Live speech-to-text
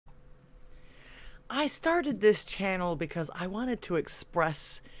I started this channel because I wanted to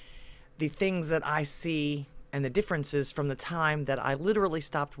express the things that I see and the differences from the time that I literally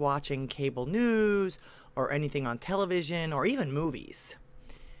stopped watching cable news or anything on television or even movies.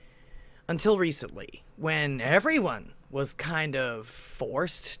 Until recently, when everyone was kind of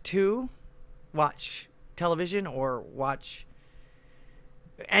forced to watch television or watch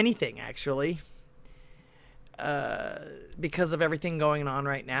anything, actually. Because of everything going on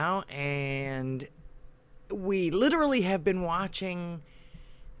right now, and we literally have been watching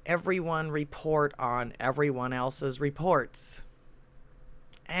everyone report on everyone else's reports.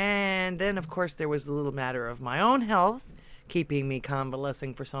 And then, of course, there was the little matter of my own health, keeping me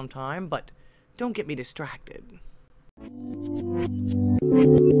convalescing for some time, but don't get me distracted.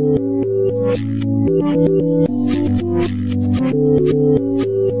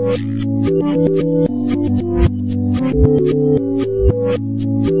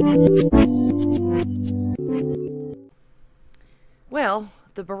 Well,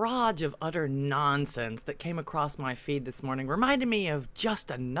 the barrage of utter nonsense that came across my feed this morning reminded me of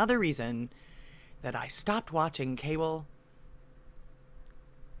just another reason that I stopped watching cable,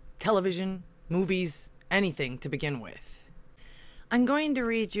 television, movies, anything to begin with. I'm going to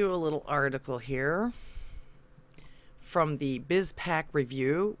read you a little article here from the BizPack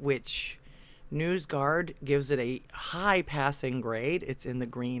Review, which NewsGuard gives it a high passing grade. It's in the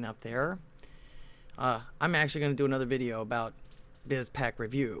green up there. I'm actually going to do another video about BizPack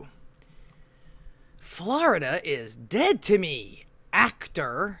Review. Florida is dead to me.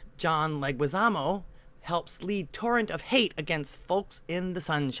 Actor John Leguizamo helps lead torrent of hate against folks in the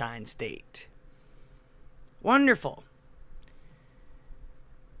Sunshine State. Wonderful.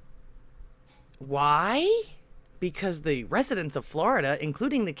 Why? Because the residents of Florida,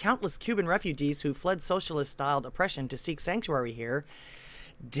 including the countless Cuban refugees who fled socialist-styled oppression to seek sanctuary here,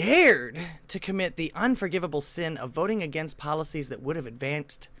 dared to commit the unforgivable sin of voting against policies that would have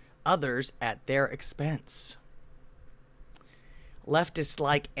advanced others at their expense. Leftists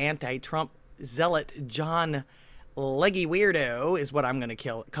like anti-Trump zealot John Leggy Weirdo is what I'm going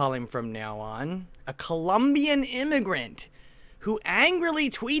to call him from now on, a Colombian immigrant who angrily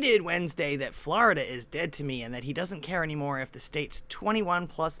tweeted Wednesday that Florida is dead to me and that he doesn't care anymore if the state's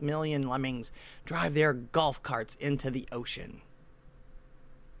 21+ million lemmings drive their golf carts into the ocean.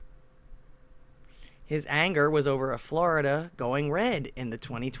 His anger was over a Florida going red in the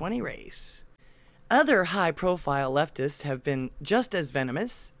 2020 race. Other high-profile leftists have been just as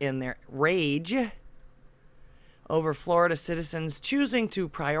venomous in their rage over Florida citizens choosing to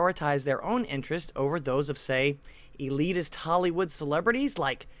prioritize their own interest over those of, say, elitist Hollywood celebrities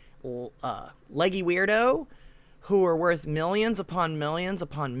like Leggy Weirdo, who are worth millions upon millions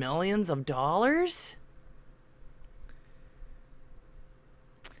upon millions of dollars.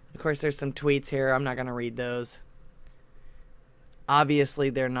 Of course, there's some tweets here. I'm not going to read those. Obviously,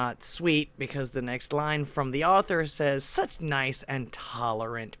 they're not sweet because the next line from the author says, "Such nice and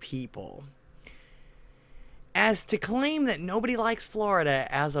tolerant people." As to claim that nobody likes Florida,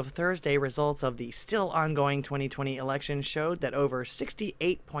 as of Thursday, results of the still ongoing 2020 election showed that over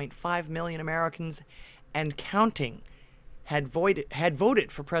 68.5 million Americans and counting had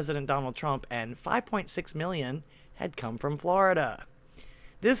voted for President Donald Trump, and 5.6 million had come from Florida.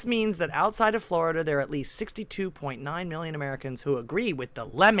 This means that outside of Florida, there are at least 62.9 million Americans who agree with the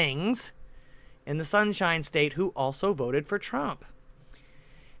lemmings in the Sunshine State who also voted for Trump.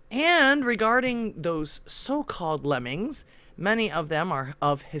 And regarding those so-called lemmings, many of them are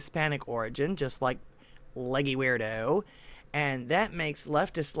of Hispanic origin, just like Leggy Weirdo, and that makes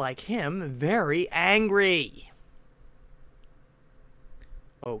leftists like him very angry.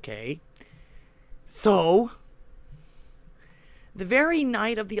 Okay. So, the very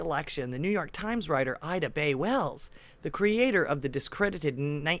night of the election, the New York Times writer Ida Bay Wells, the creator of the discredited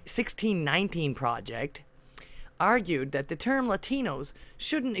 1619 Project, argued that the term Latinos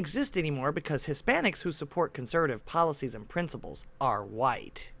shouldn't exist anymore because Hispanics who support conservative policies and principles are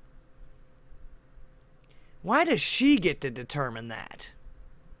white. Why does she get to determine that?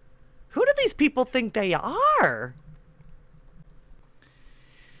 Who do these people think they are?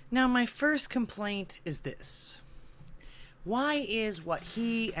 Now, my first complaint is this. Why is what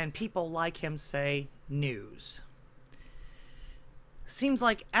he and people like him say news? Seems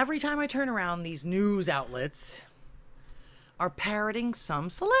like every time I turn around, these news outlets are parroting some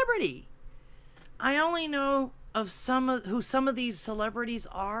celebrity. I only know of who some of these celebrities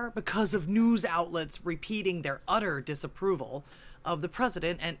are because of news outlets repeating their utter disapproval of the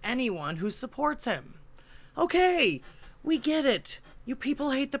president and anyone who supports him. Okay, we get it. You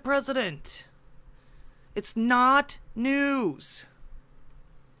people hate the president. It's not news.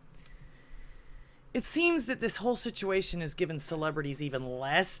 It seems that this whole situation has given celebrities even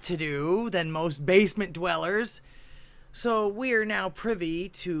less to do than most basement dwellers, so we are now privy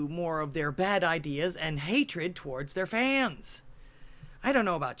to more of their bad ideas and hatred towards their fans. I don't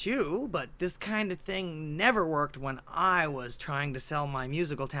know about you, but this kind of thing never worked when I was trying to sell my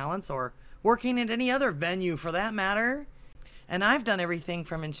musical talents or working at any other venue for that matter. And I've done everything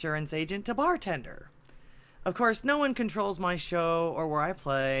from insurance agent to bartender. Of course, no one controls my show or where I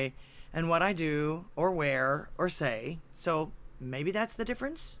play and what I do or wear or say, so maybe that's the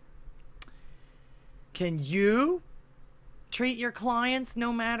difference. Can you treat your clients,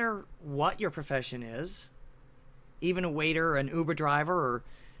 no matter what your profession is, even a waiter, an Uber driver, or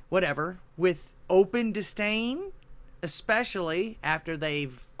whatever, with open disdain, especially after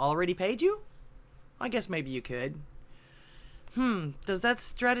they've already paid you? I guess maybe you could. Does that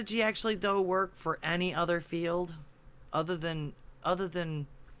strategy actually, though, work for any other field other than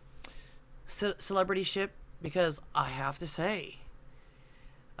celebrityship? Because I have to say,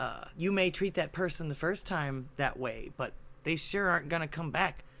 you may treat that person the first time that way, but they sure aren't gonna come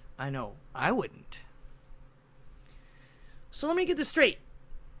back. I know I wouldn't. So let me get this straight,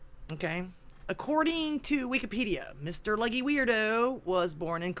 okay? According to Wikipedia, Mr. Leggy Weirdo was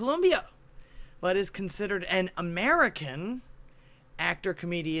born in Colombia, but is considered an American actor,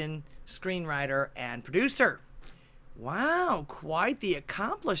 comedian, screenwriter, and producer. Wow, quite the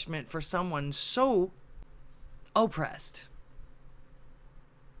accomplishment for someone so oppressed.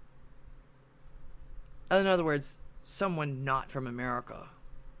 In other words, someone not from America.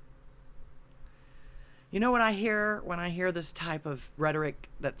 You know what I hear when I hear this type of rhetoric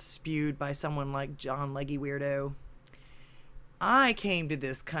that's spewed by someone like John Leggy Weirdo? I came to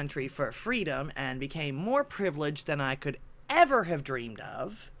this country for freedom and became more privileged than I could ever have dreamed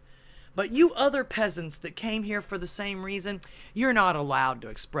of. But you other peasants that came here for the same reason, you're not allowed to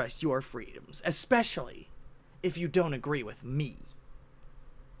express your freedoms, especially if you don't agree with me.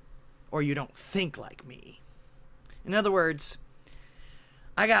 Or you don't think like me. In other words,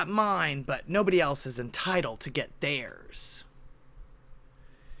 I got mine, but nobody else is entitled to get theirs.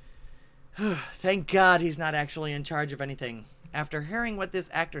 Thank God he's not actually in charge of anything, after hearing what this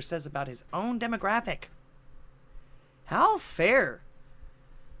actor says about his own demographic. How fair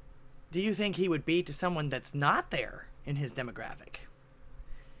do you think he would be to someone that's not there in his demographic?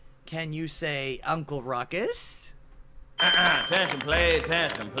 Can you say Uncle Ruckus? Attention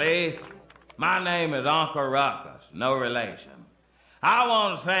please. My name is Uncle Ruckus, no relation. I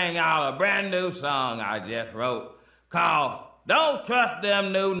want to sing y'all a brand new song I just wrote called Don't Trust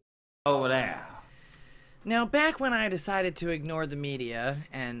Them New Over There. Now, back when I decided to ignore the media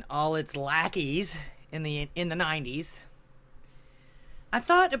and all its lackeys in the 90s, I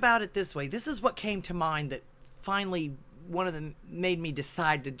thought about it this way. This is what came to mind that finally one of them made me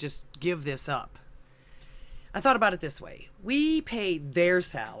decide to just give this up. I thought about it this way. We pay their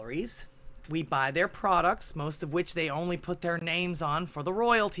salaries. We buy their products, most of which they only put their names on for the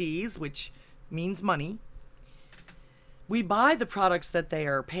royalties, which means money. We buy the products that they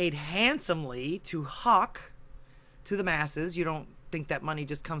are paid handsomely to hawk to the masses. You don't think that money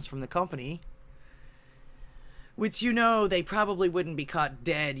just comes from the company. Which, you know, they probably wouldn't be caught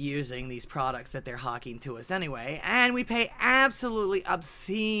dead using these products that they're hawking to us anyway. And we pay absolutely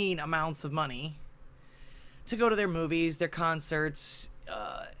obscene amounts of money to go to their movies, their concerts,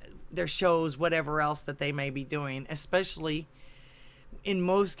 their shows, whatever else that they may be doing, especially in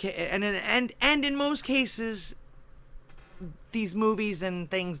most in most cases, these movies and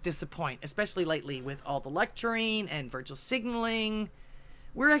things disappoint, especially lately with all the lecturing and virtual signaling.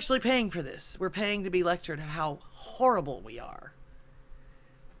 We're actually paying for this. We're paying to be lectured how horrible we are.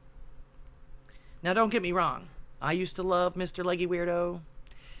 Now, don't get me wrong. I used to love Mr. Leggy Weirdo.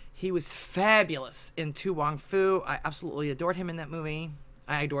 He was fabulous in Tu Wong Fu. I absolutely adored him in that movie.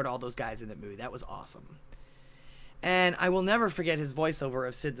 I adored all those guys in that movie. That was awesome. And I will never forget his voiceover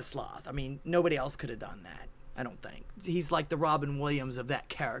of Sid the Sloth. I mean, nobody else could have done that, I don't think. He's like the Robin Williams of that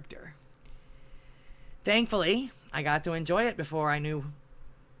character. Thankfully, I got to enjoy it before I knew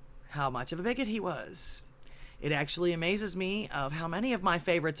how much of a bigot he was. It actually amazes me of how many of my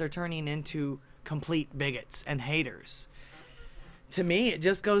favorites are turning into complete bigots and haters. To me, it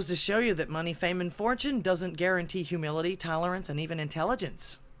just goes to show you that money, fame, and fortune doesn't guarantee humility, tolerance, and even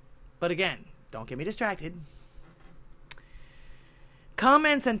intelligence. But again, don't get me distracted.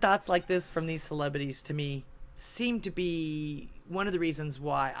 Comments and thoughts like this from these celebrities, to me, seem to be one of the reasons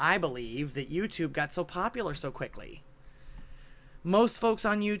why I believe that YouTube got so popular so quickly. Most folks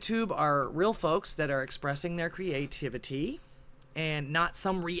on YouTube are real folks that are expressing their creativity, and not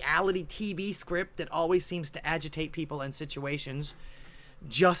some reality TV script that always seems to agitate people in situations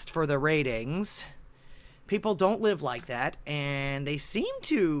just for the ratings. People don't live like that, and they seem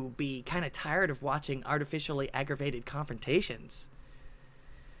to be kind of tired of watching artificially aggravated confrontations.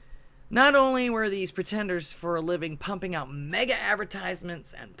 Not only were these pretenders for a living pumping out mega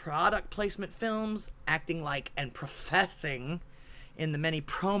advertisements and product placement films, acting like and professing in the many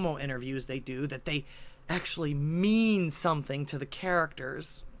promo interviews they do that they actually mean something to the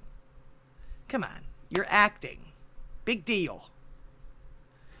characters. Come on, you're acting. Big deal.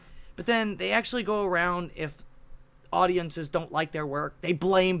 But then they actually go around, if audiences don't like their work, they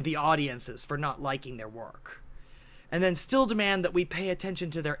blame the audiences for not liking their work. And then still demand that we pay attention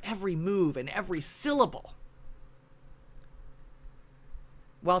to their every move and every syllable,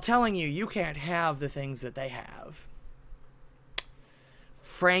 while telling you you can't have the things that they have.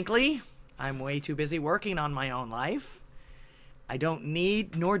 Frankly, I'm way too busy working on my own life. I don't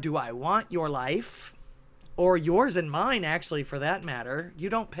need, nor do I want your life. Or yours and mine, actually, for that matter. You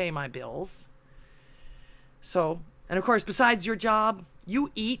don't pay my bills. So, and of course, besides your job,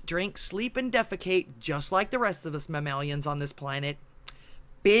 you eat, drink, sleep, and defecate just like the rest of us mammalians on this planet.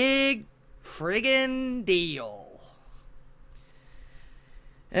 Big friggin' deal.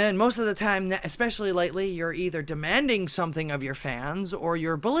 And most of the time, especially lately, you're either demanding something of your fans or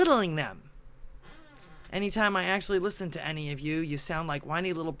you're belittling them. Anytime I actually listen to any of you, you sound like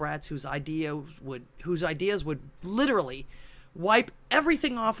whiny little brats whose ideas would literally wipe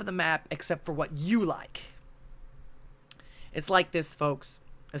everything off of the map except for what you like. It's like this, folks,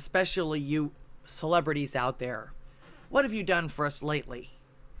 especially you celebrities out there. What have you done for us lately?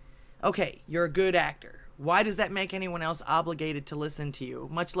 Okay, you're a good actor. Why does that make anyone else obligated to listen to you,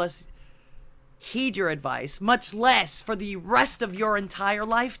 much less heed your advice, much less for the rest of your entire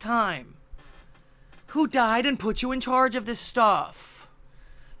lifetime? Who died and put you in charge of this stuff?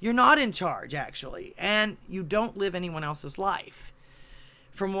 You're not in charge, actually, and you don't live anyone else's life.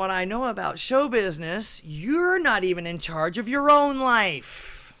 From what I know about show business, you're not even in charge of your own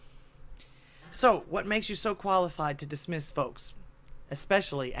life. So, what makes you so qualified to dismiss folks,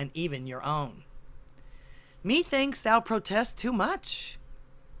 especially and even your own? Methinks thou protest too much.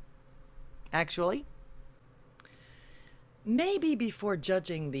 Actually, maybe before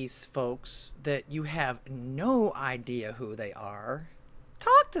judging these folks that you have no idea who they are,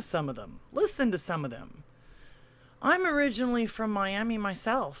 talk to some of them, listen to some of them. I'm originally from Miami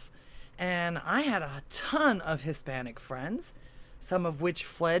myself, and I had a ton of Hispanic friends, some of which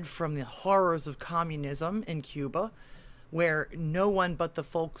fled from the horrors of communism in Cuba, where no one but the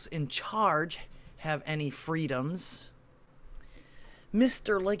folks in charge have any freedoms.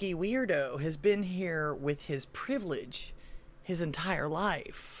 Mr. Leggy Weirdo has been here with his privilege his entire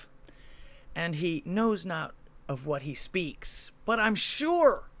life, and he knows not of what he speaks, but I'm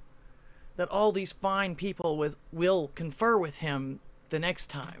sure that all these fine people will confer with him the next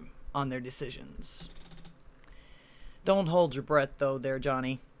time on their decisions. Don't hold your breath though there,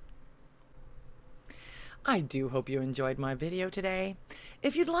 Johnny. I do hope you enjoyed my video today.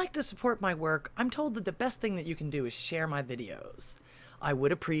 If you'd like to support my work, I'm told that the best thing that you can do is share my videos. I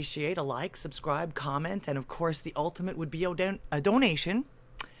would appreciate a like, subscribe, comment, and of course the ultimate would be a donation.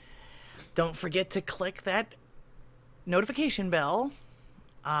 Don't forget to click that notification bell.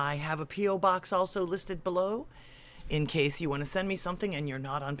 I have a P.O. box also listed below in case you want to send me something and you're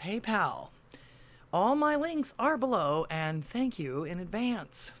not on PayPal. All my links are below, and thank you in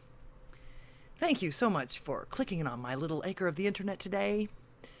advance. Thank you so much for clicking on my little acre of the internet today.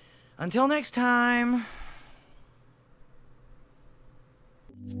 Until next time.